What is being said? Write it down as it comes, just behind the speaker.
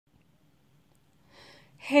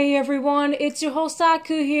Hey everyone, it's your host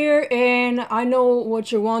Saku here, and I know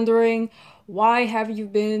what you're wondering. Why have you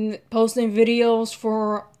been posting videos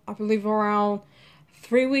for, I believe, around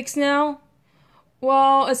 3 weeks now?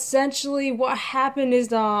 Well, essentially what happened is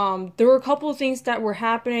there were a couple of things that were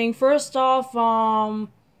happening. First off, I'm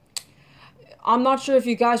not sure if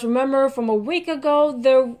you guys remember from a week or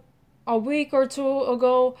two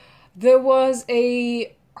ago, there was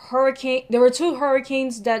a hurricane. There were two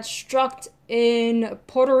hurricanes that struck in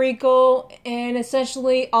Puerto Rico, and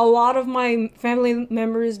essentially a lot of my family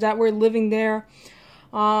members that were living there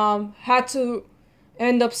had to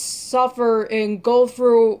end up suffer and go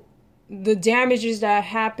through the damages that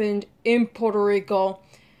happened in Puerto Rico.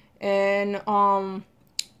 And I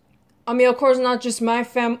mean, of course, not just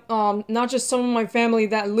not just some of my family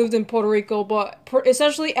that lived in Puerto Rico, but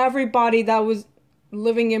essentially everybody that was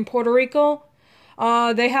living in Puerto Rico.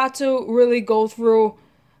 They had to really go through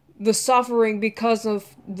the suffering because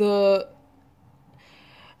of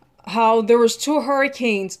how there was two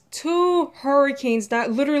hurricanes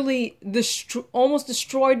that literally almost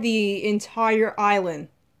destroyed the entire island.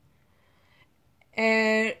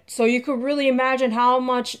 And so you could really imagine how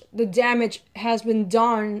much the damage has been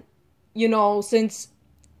done, since,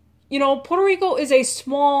 Puerto Rico is a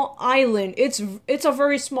small island. It's a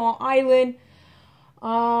very small island.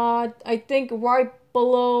 I think right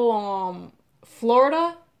below,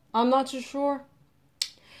 Florida. I'm not too sure.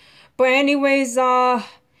 But anyways,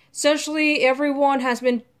 essentially everyone has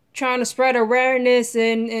been trying to spread awareness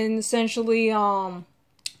and essentially,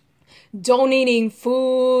 donating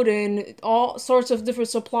food and all sorts of different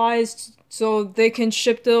supplies so they can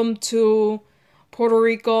ship them to Puerto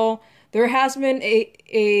Rico. There has been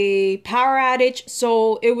a power outage,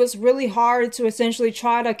 so it was really hard to essentially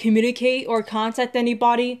try to communicate or contact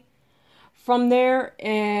anybody from there.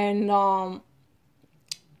 And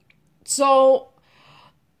so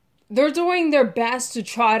they're doing their best to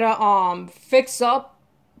try to fix up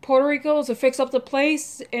Puerto Rico, to fix up the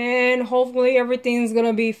place, and hopefully everything's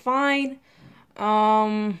gonna be fine.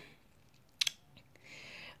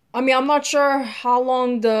 I mean, I'm not sure how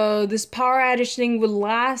long this power outage thing would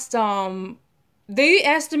last. They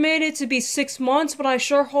estimated to be 6 months, but I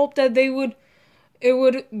sure hope that it would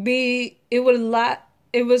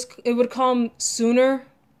come sooner.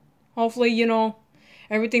 Hopefully,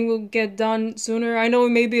 everything will get done sooner. I know it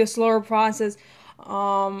may be a slower process.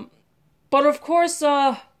 But of course,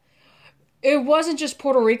 it wasn't just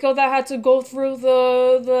Puerto Rico that had to go through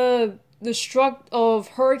the struck of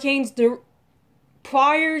hurricanes.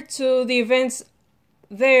 Prior to the events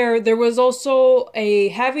there was also a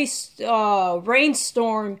heavy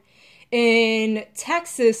rainstorm in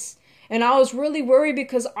Texas, and I was really worried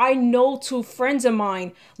because I know two friends of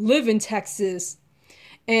mine live in Texas.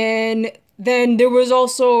 And then there was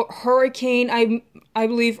also Hurricane, I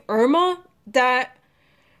believe Irma, that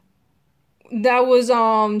was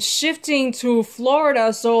shifting to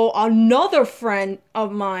Florida, so another friend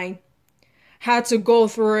of mine had to go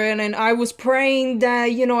through it, and I was praying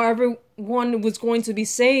that, everyone was going to be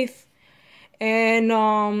safe. And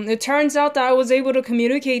it turns out that I was able to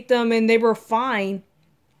communicate them and they were fine.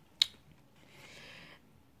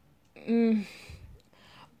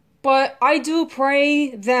 But I do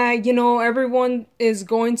pray that, everyone is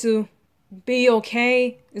going to be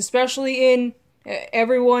okay, especially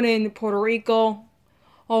everyone in Puerto Rico.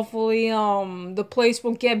 Hopefully, the place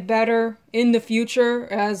will get better in the future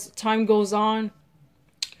as time goes on.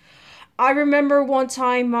 I remember one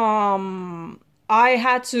time,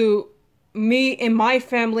 me and my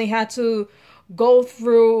family had to go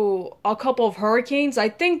through a couple of hurricanes. I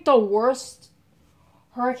think the worst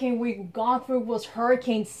hurricane we've gone through was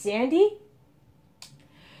Hurricane Sandy.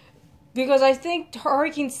 Because I think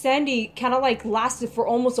Hurricane Sandy kind of lasted for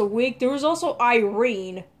almost a week. There was also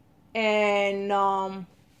Irene. And,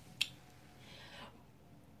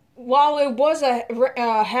 while it was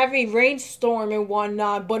a heavy rainstorm and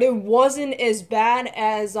whatnot, but it wasn't as bad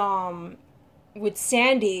as with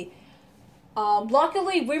Sandy.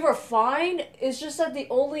 Luckily we were fine. It's just that the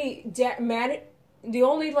only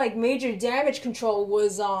major damage control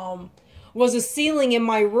was a ceiling in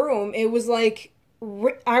my room. It was I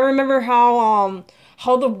remember how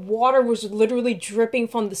the water was literally dripping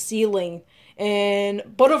from the ceiling,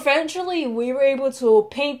 but eventually we were able to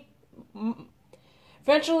paint.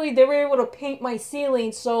 Eventually, they were able to paint my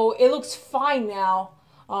ceiling, so it looks fine now.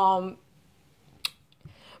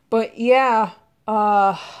 But yeah,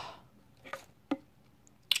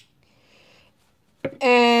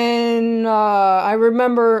 and I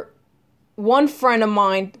remember one friend of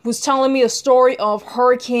mine was telling me a story of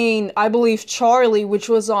Hurricane, I believe, Charlie, which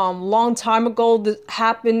was long time ago. That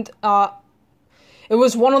happened It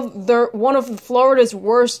was one of Florida's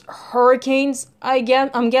worst hurricanes.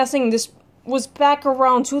 I'm guessing this was back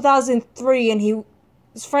around 2003, and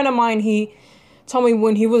this friend of mine, he told me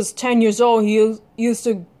when he was 10 years old, he used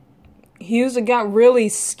to get really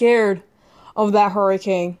scared of that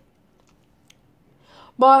hurricane.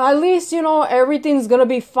 But at least, everything's gonna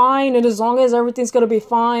be fine, and as long as everything's gonna be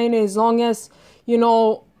fine, as long as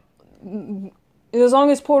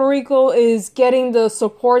Puerto Rico is getting the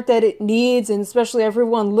support that it needs, and especially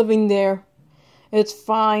everyone living there, it's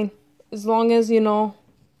fine. As long as,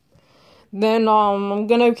 then I'm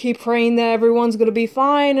gonna keep praying that everyone's gonna be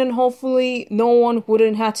fine, and hopefully no one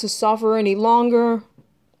wouldn't have to suffer any longer.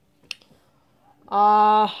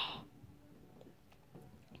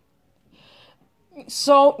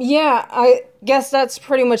 So, yeah, I guess that's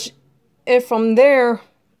pretty much it from there.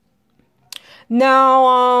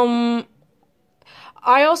 Now,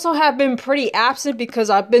 I also have been pretty absent because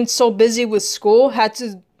I've been so busy with school, had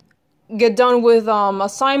to get done with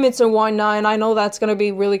assignments and whatnot, and I know that's going to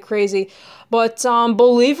be really crazy. But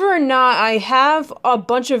believe it or not, I have a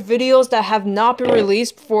bunch of videos that have not been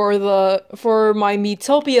released for my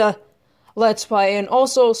Metopia Let's Play, and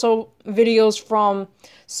also some videos from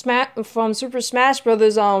Super Smash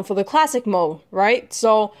Brothers for the classic mode, right?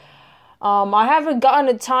 So I haven't gotten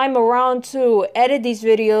the time around to edit these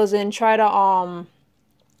videos and try to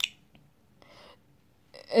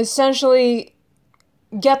essentially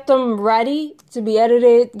get them ready to be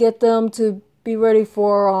edited, get them to be ready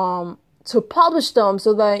for to publish them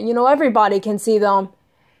so that everybody can see them.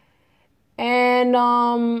 And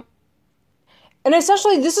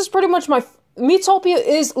essentially this is pretty much Metopia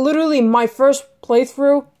is literally my first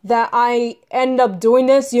playthrough that I end up doing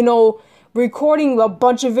this, recording a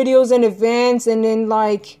bunch of videos in advance and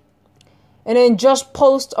then just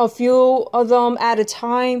post a few of them at a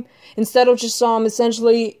time instead of just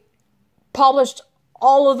essentially published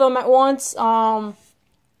all of them at once. But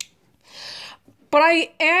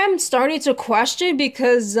I am starting to question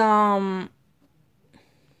because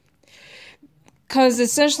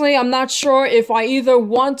essentially I'm not sure if I either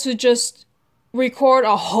want to just record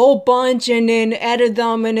a whole bunch and then edit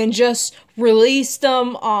them and then just release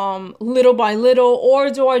them little by little, or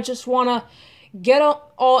do I just want to get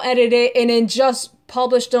all edited and then just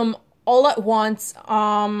publish them all at once.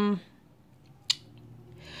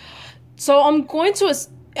 So I'm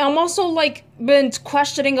also been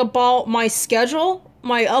questioning about my schedule,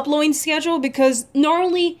 my uploading schedule, because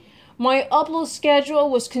normally my upload schedule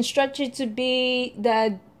was constructed to be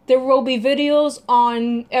that there will be videos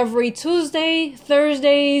on every Tuesday,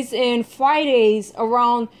 Thursdays, and Fridays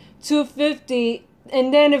around 2:50,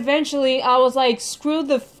 and then eventually I was like, screw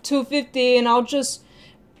the 2:50, and I'll just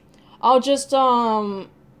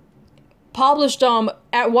publish them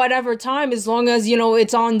at whatever time, as long as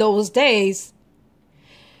it's on those days.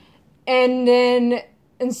 And then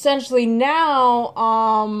essentially now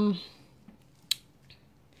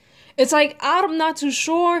it's like I'm not too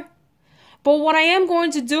sure. But what I am going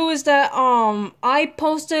to do is that I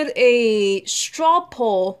posted a straw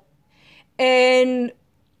poll, and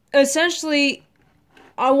essentially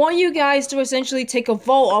I want you guys to essentially take a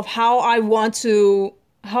vote of how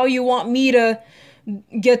you want me to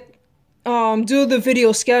do the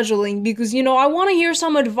video scheduling, because I want to hear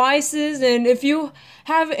some advices, and if you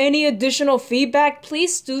have any additional feedback,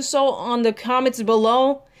 please do so on the comments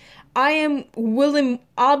below. I'll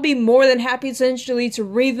be more than happy essentially to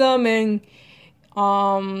read them, and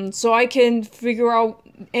so I can figure out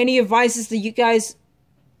any advices that you guys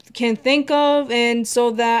can think of, and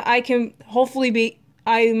so that I can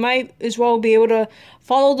I might as well be able to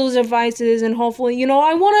follow those advices, and hopefully,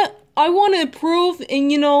 I want to improve, and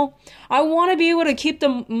I want to be able to keep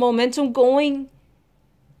the momentum going,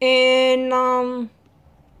 and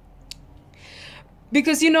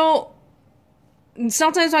because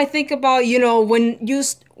sometimes I think about, when you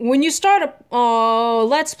start a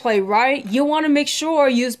Let's Play, right? You want to make sure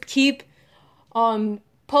you keep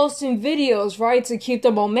posting videos, right, to keep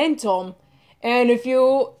the momentum. And if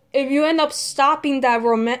you end up stopping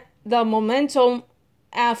the momentum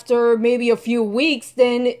after maybe a few weeks,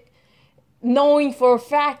 then knowing for a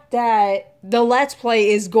fact that the Let's Play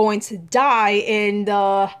is going to die and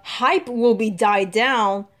the hype will be died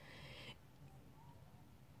down.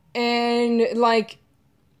 And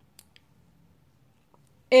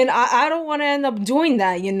I don't want to end up doing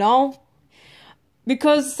that,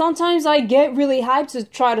 because sometimes I get really hyped to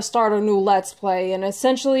try to start a new Let's Play and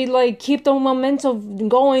essentially keep the momentum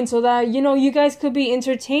going so that you guys could be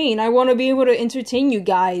entertained. I want to be able to entertain you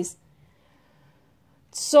guys.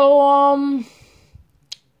 So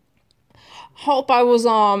hope I was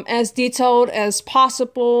as detailed as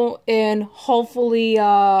possible, and hopefully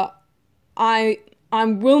I'm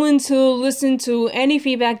willing to listen to any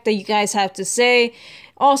feedback that you guys have to say.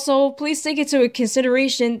 Also, please take into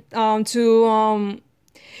consideration to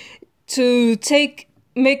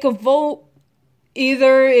make a vote,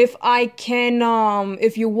 either if I can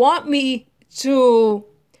if you want me to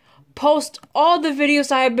post all the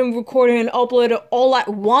videos I have been recording and upload it all at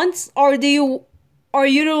once, or you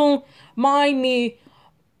don't mind me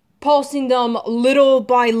posting them little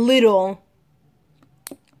by little.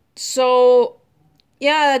 So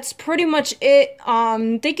yeah, that's pretty much it.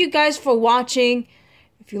 Thank you guys for watching.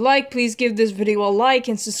 If you like, please give this video a like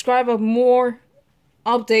and subscribe for more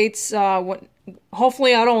updates.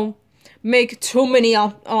 Hopefully I don't make too many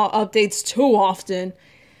updates too often,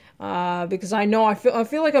 because I know I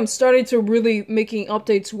feel like I'm starting to really making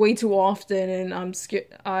updates way too often, and I'm scared.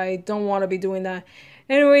 I don't want to be doing that.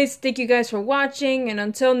 Anyways, thank you guys for watching, and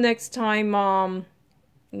until next time,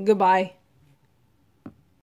 goodbye.